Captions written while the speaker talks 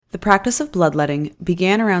The practice of bloodletting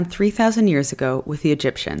began around 3,000 years ago with the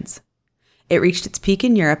Egyptians. It reached its peak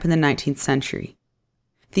in Europe in the 19th century.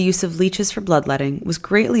 The use of leeches for bloodletting was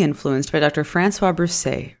greatly influenced by Dr. François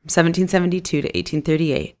Broussais from 1772 to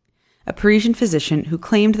 1838, a Parisian physician who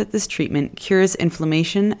claimed that this treatment cures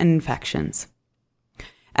inflammation and infections.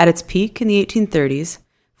 At its peak in the 1830s,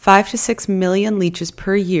 5 to 6 million leeches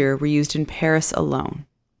per year were used in Paris alone.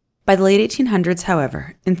 By the late 1800s,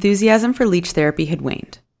 however, enthusiasm for leech therapy had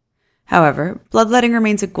waned. However, bloodletting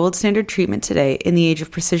remains a gold standard treatment today in the age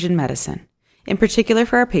of precision medicine, in particular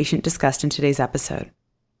for our patient discussed in today's episode.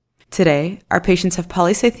 Today, our patients have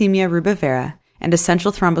Polycythemia rubra vera and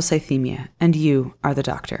essential thrombocythemia, and you are the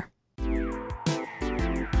doctor.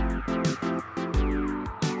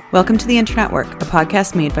 Welcome to The Internetwork, a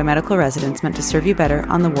podcast made by medical residents meant to serve you better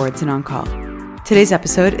on the wards and on call. Today's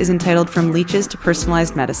episode is entitled From Leeches to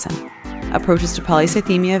Personalized Medicine, Approaches to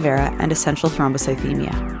Polycythemia vera and Essential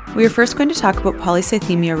Thrombocythemia. We are first going to talk about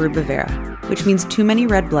Polycythemia rubra vera, which means too many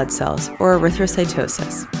red blood cells, or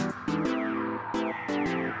erythrocytosis.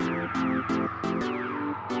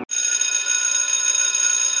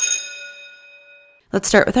 Let's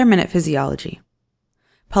start with our minute physiology.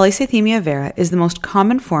 Polycythemia vera is the most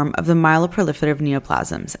common form of the myeloproliferative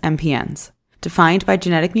neoplasms, MPNs, defined by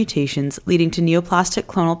genetic mutations leading to neoplastic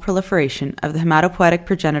clonal proliferation of the hematopoietic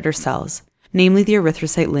progenitor cells, namely the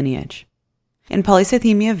erythrocyte lineage. In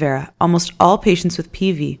Polycythemia vera, almost all patients with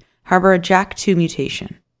PV harbor a JAK2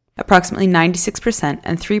 mutation, approximately 96%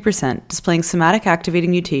 and 3% displaying somatic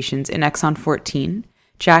activating mutations in exon 14,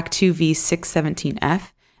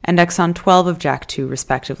 JAK2V617F, and exon 12 of JAK2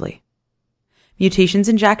 respectively. Mutations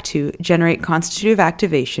in JAK2 generate constitutive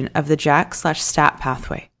activation of the JAK/STAT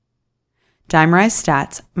pathway. Dimerized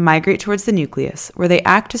STATs migrate towards the nucleus, where they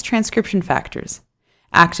act as transcription factors,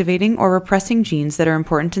 activating or repressing genes that are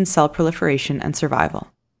important in cell proliferation and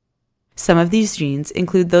survival. Some of these genes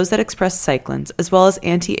include those that express cyclins as well as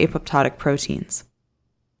anti-apoptotic proteins.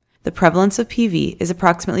 The prevalence of PV is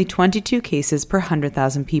approximately 22 cases per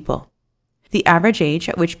 100,000 people. The average age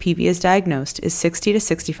at which PV is diagnosed is 60 to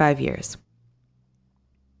 65 years.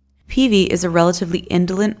 PV is a relatively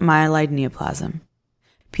indolent myeloid neoplasm.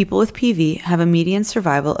 People with PV have a median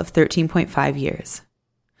survival of 13.5 years.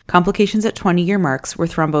 Complications at 20-year marks were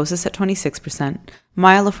thrombosis at 26%,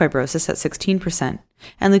 myelofibrosis at 16%,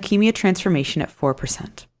 and leukemia transformation at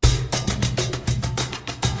 4%.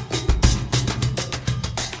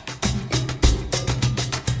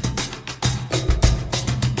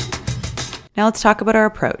 Now let's talk about our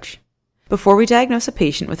approach. Before we diagnose a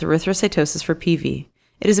patient with erythrocytosis for PV,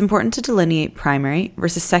 it is important to delineate primary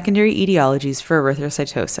versus secondary etiologies for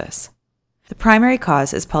erythrocytosis. The primary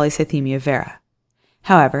cause is Polycythemia vera.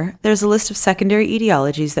 However, there's a list of secondary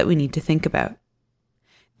etiologies that we need to think about.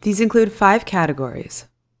 These include 5 categories.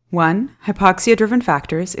 1. Hypoxia-driven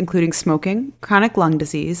factors, including smoking, chronic lung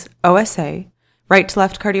disease, OSA,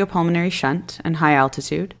 right-to-left cardiopulmonary shunt, and high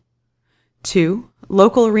altitude. 2.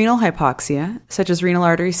 Local renal hypoxia, such as renal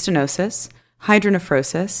artery stenosis,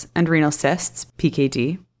 hydronephrosis, and renal cysts,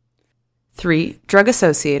 PKD. 3.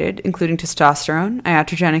 Drug-associated, including testosterone,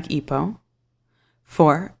 iatrogenic EPO.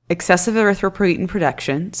 4. Excessive erythropoietin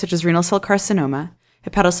production, such as renal cell carcinoma,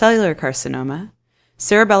 hepatocellular carcinoma,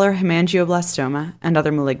 cerebellar hemangioblastoma, and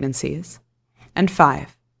other malignancies. And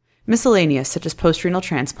 5. Miscellaneous, such as postrenal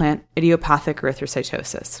transplant, idiopathic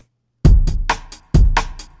erythrocytosis.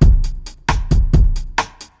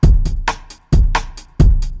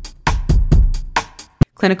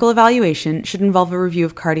 Clinical evaluation should involve a review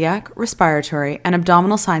of cardiac, respiratory, and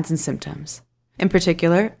abdominal signs and symptoms. In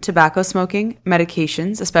particular, tobacco smoking,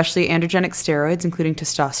 medications, especially androgenic steroids including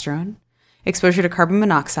testosterone, exposure to carbon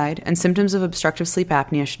monoxide, and symptoms of obstructive sleep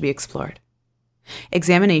apnea should be explored.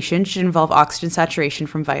 Examination should involve oxygen saturation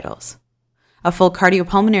from vitals. A full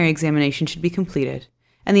cardiopulmonary examination should be completed,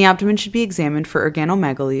 and the abdomen should be examined for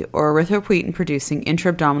organomegaly or erythropoietin-producing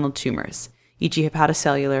intra-abdominal tumors, e.g.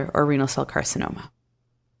 hepatocellular or renal cell carcinoma.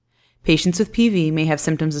 Patients with PV may have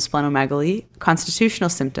symptoms of splenomegaly, constitutional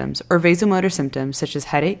symptoms, or vasomotor symptoms such as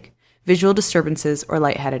headache, visual disturbances, or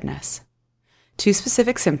lightheadedness. 2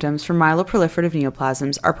 specific symptoms for myeloproliferative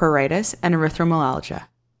neoplasms are pruritus and erythromelalgia.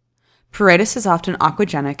 Pruritus is often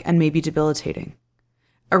aquagenic and may be debilitating.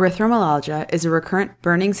 Erythromelalgia is a recurrent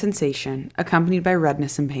burning sensation accompanied by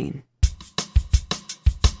redness and pain.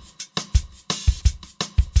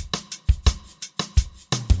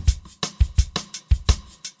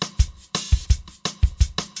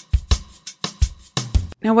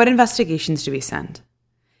 Now, what investigations do we send?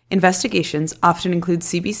 Investigations often include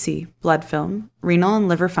CBC, blood film, renal and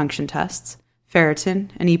liver function tests,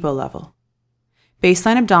 ferritin, and EPO level.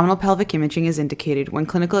 Baseline abdominal pelvic imaging is indicated when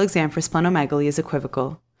clinical exam for splenomegaly is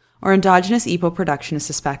equivocal or endogenous EPO production is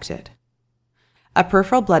suspected. A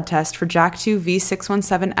peripheral blood test for JAK2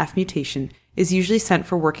 V617F mutation is usually sent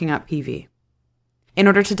for working up PV. In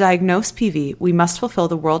order to diagnose PV, we must fulfill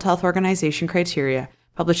the World Health Organization criteria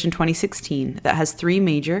published in 2016 that has 3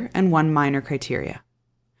 major and 1 minor criteria.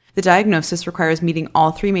 The diagnosis requires meeting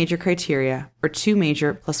all 3 major criteria or 2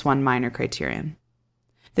 major plus 1 minor criterion.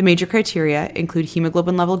 The major criteria include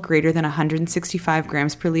hemoglobin level greater than 165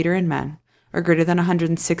 grams per liter in men or greater than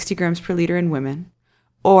 160 grams per liter in women,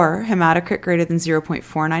 or hematocrit greater than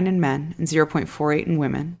 0.49 in men and 0.48 in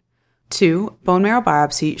women. 2. Bone marrow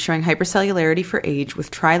biopsy showing hypercellularity for age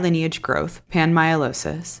with trilineage growth,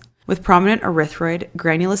 panmyelosis, with prominent erythroid,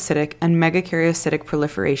 granulocytic, and megakaryocytic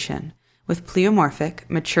proliferation, with pleomorphic,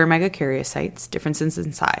 mature megakaryocytes, differences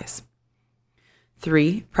in size.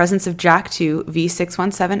 3. Presence of JAK2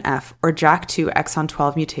 V617F or JAK2 exon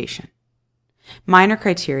 12 mutation. Minor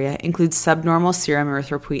criteria include subnormal serum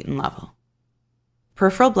erythropoietin level.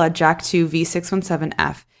 Peripheral blood JAK2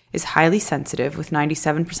 V617F is highly sensitive with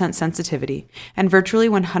 97% sensitivity and virtually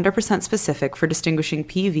 100% specific for distinguishing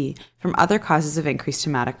PV from other causes of increased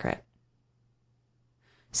hematocrit.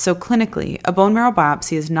 So clinically, a bone marrow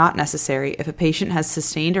biopsy is not necessary if a patient has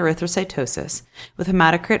sustained erythrocytosis with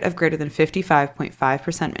hematocrit of greater than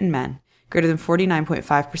 55.5% in men, greater than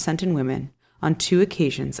 49.5% in women, on 2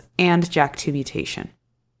 occasions, and JAK2 mutation.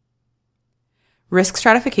 Risk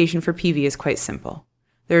stratification for PV is quite simple.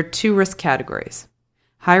 There are 2 risk categories.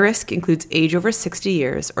 High risk includes age over 60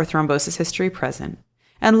 years or thrombosis history present,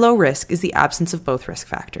 and low risk is the absence of both risk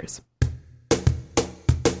factors.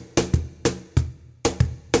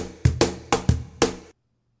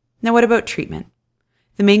 Now what about treatment?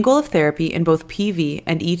 The main goal of therapy in both PV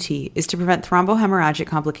and ET is to prevent thrombohemorrhagic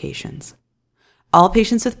complications. All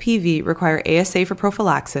patients with PV require ASA for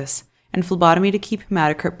prophylaxis and phlebotomy to keep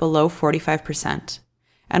hematocrit below 45%,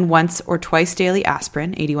 and once or twice daily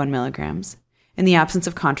aspirin, 81 milligrams, in the absence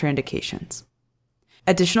of contraindications.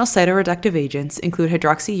 Additional cytoreductive agents include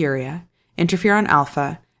hydroxyurea, interferon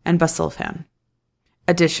alpha, and busulfan.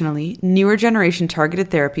 Additionally, newer generation targeted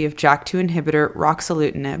therapy of JAK2 inhibitor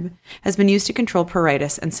ruxolitinib has been used to control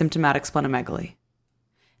pruritus and symptomatic splenomegaly.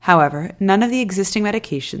 However, none of the existing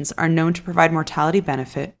medications are known to provide mortality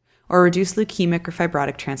benefit or reduce leukemic or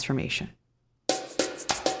fibrotic transformation.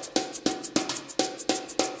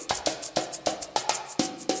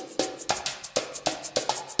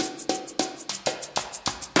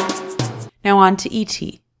 Now on to ET.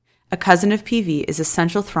 A cousin of PV is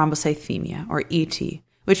essential thrombocythemia, or ET,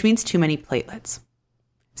 which means too many platelets.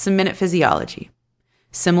 Some minute physiology.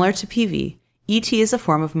 Similar to PV, ET is a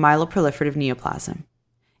form of myeloproliferative neoplasm.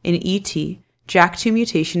 In ET, JAK2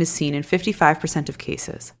 mutation is seen in 55% of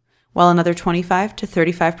cases, while another 25 to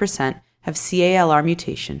 35% have CALR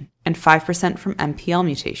mutation and 5% from MPL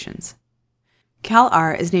mutations.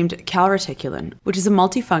 CALR is named calreticulin, which is a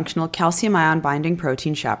multifunctional calcium ion binding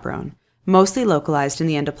protein chaperone, mostly localized in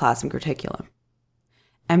the endoplasmic reticulum.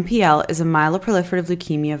 MPL is a myeloproliferative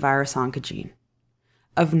leukemia virus oncogene.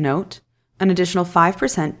 Of note, an additional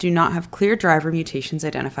 5% do not have clear driver mutations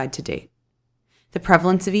identified to date. The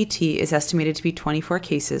prevalence of ET is estimated to be 24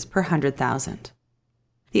 cases per 100,000.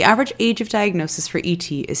 The average age of diagnosis for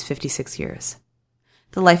ET is 56 years.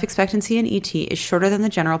 The life expectancy in ET is shorter than the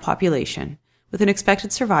general population, with an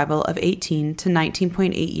expected survival of 18 to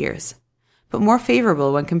 19.8 years, but more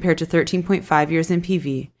favorable when compared to 13.5 years in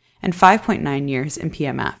PV and 5.9 years in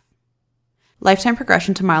PMF. Lifetime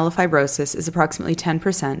progression to myelofibrosis is approximately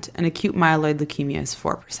 10% and acute myeloid leukemia is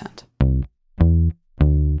 4%.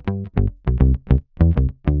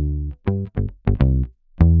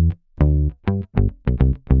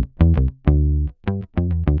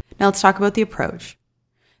 Now let's talk about the approach.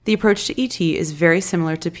 The approach to ET is very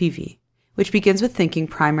similar to PV, which begins with thinking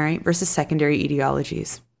primary versus secondary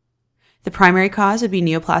etiologies. The primary cause would be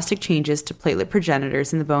neoplastic changes to platelet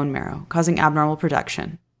progenitors in the bone marrow, causing abnormal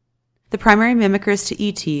production. The primary mimickers to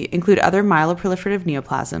ET include other myeloproliferative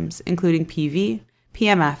neoplasms, including PV,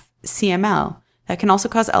 PMF, CML, that can also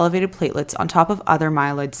cause elevated platelets on top of other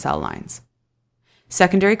myeloid cell lines.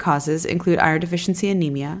 Secondary causes include iron deficiency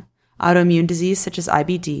anemia, autoimmune disease such as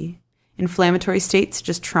IBD, inflammatory states such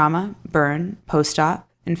as trauma, burn, post-op,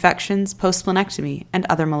 infections, post-splenectomy, and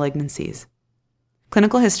other malignancies.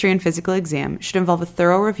 Clinical history and physical exam should involve a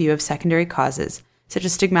thorough review of secondary causes, such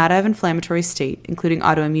as stigmata of inflammatory state, including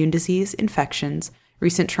autoimmune disease, infections,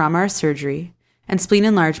 recent trauma or surgery, and spleen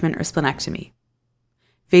enlargement or splenectomy.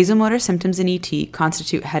 Vasomotor symptoms in ET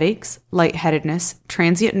constitute headaches, lightheadedness,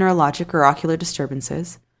 transient neurologic or ocular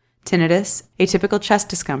disturbances, tinnitus, atypical chest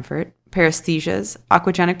discomfort, paresthesias,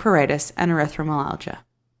 aquagenic pruritus, and erythromelalgia.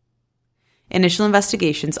 Initial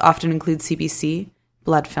investigations often include CBC,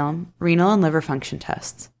 blood film, renal and liver function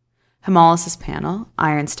tests. Hemolysis panel,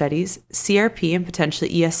 iron studies, CRP, and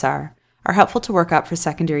potentially ESR are helpful to work up for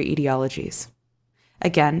secondary etiologies.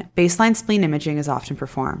 Again, baseline spleen imaging is often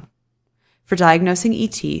performed. For diagnosing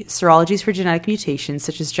ET, serologies for genetic mutations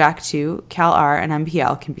such as JAK2, CALR, and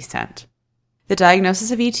MPL can be sent. The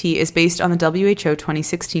diagnosis of ET is based on the WHO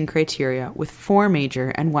 2016 criteria with 4 major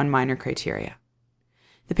and 1 minor criteria.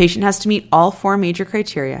 The patient has to meet all 4 major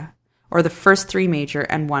criteria, or the first 3 major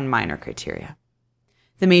and 1 minor criteria.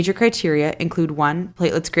 The major criteria include 1.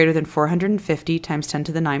 Platelets greater than 450 times 10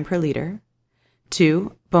 to the 9 per liter.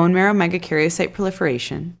 2. Bone marrow megakaryocyte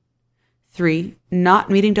proliferation. 3. Not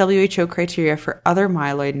meeting WHO criteria for other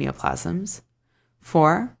myeloid neoplasms.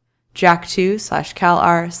 4.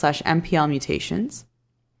 JAK2/CALR/MPL mutations.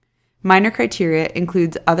 Minor criteria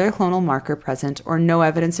includes other clonal marker present or no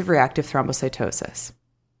evidence of reactive thrombocytosis.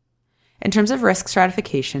 In terms of risk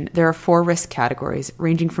stratification, there are 4 risk categories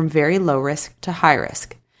ranging from very low risk to high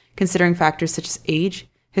risk, considering factors such as age,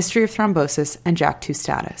 history of thrombosis, and JAK2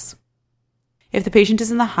 status. If the patient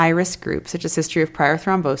is in the high-risk group, such as history of prior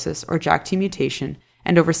thrombosis or JAK2 mutation,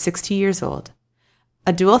 and over 60 years old,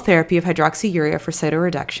 a dual therapy of hydroxyurea for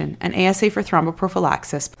cytoreduction and ASA for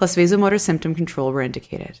thromboprophylaxis plus vasomotor symptom control were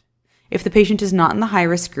indicated. If the patient is not in the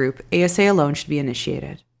high-risk group, ASA alone should be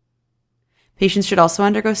initiated. Patients should also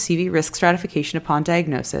undergo CV risk stratification upon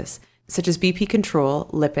diagnosis, such as BP control,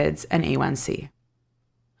 lipids, and A1C.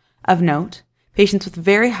 Of note, patients with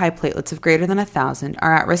very high platelets of greater than 1,000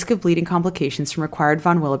 are at risk of bleeding complications from acquired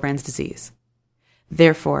von Willebrand's disease.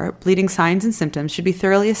 Therefore, bleeding signs and symptoms should be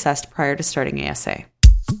thoroughly assessed prior to starting ASA.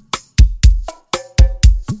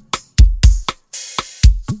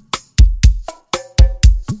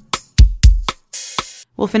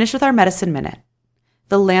 We'll finish with our Medicine Minute.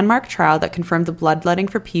 The landmark trial that confirmed the bloodletting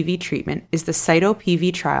for PV treatment is the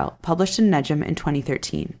CYTO-PV trial published in NEJM in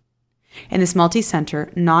 2013. In this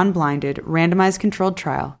multi-center, non-blinded, randomized controlled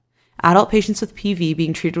trial, adult patients with PV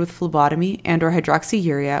being treated with phlebotomy and/or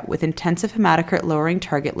hydroxyurea with intensive hematocrit lowering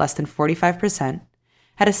target less than 45%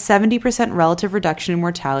 had a 70% relative reduction in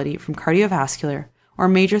mortality from cardiovascular or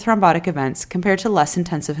major thrombotic events compared to less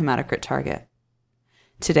intensive hematocrit target.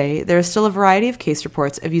 Today, there is still a variety of case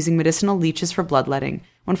reports of using medicinal leeches for bloodletting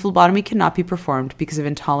when phlebotomy cannot be performed because of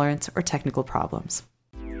intolerance or technical problems.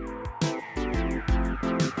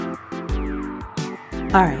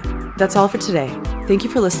 Alright, that's all for today. Thank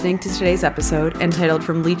you for listening to today's episode entitled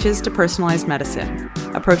From Leeches to Personalized Medicine,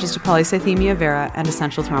 Approaches to Polycythemia Vera and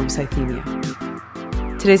Essential Thrombocythemia.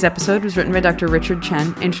 Today's episode was written by Dr. Richard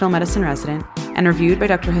Chen, internal medicine resident, and reviewed by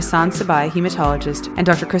Dr. Hassan Sabai, hematologist, and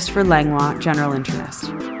Dr. Christopher Langlois, general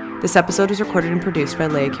internist. This episode was recorded and produced by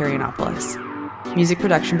Leah Karyanopoulos. Music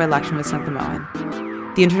production by Lakshmi Santhamohan.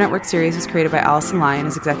 The Internet Work series was created by Allison Lai and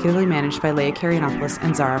is executively managed by Leah Karyanopoulos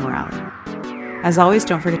and Zara Morali. As always,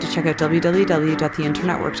 don't forget to check out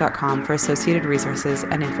www.theinternetwork.com for associated resources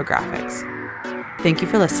and infographics. Thank you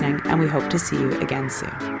for listening, and we hope to see you again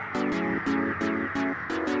soon.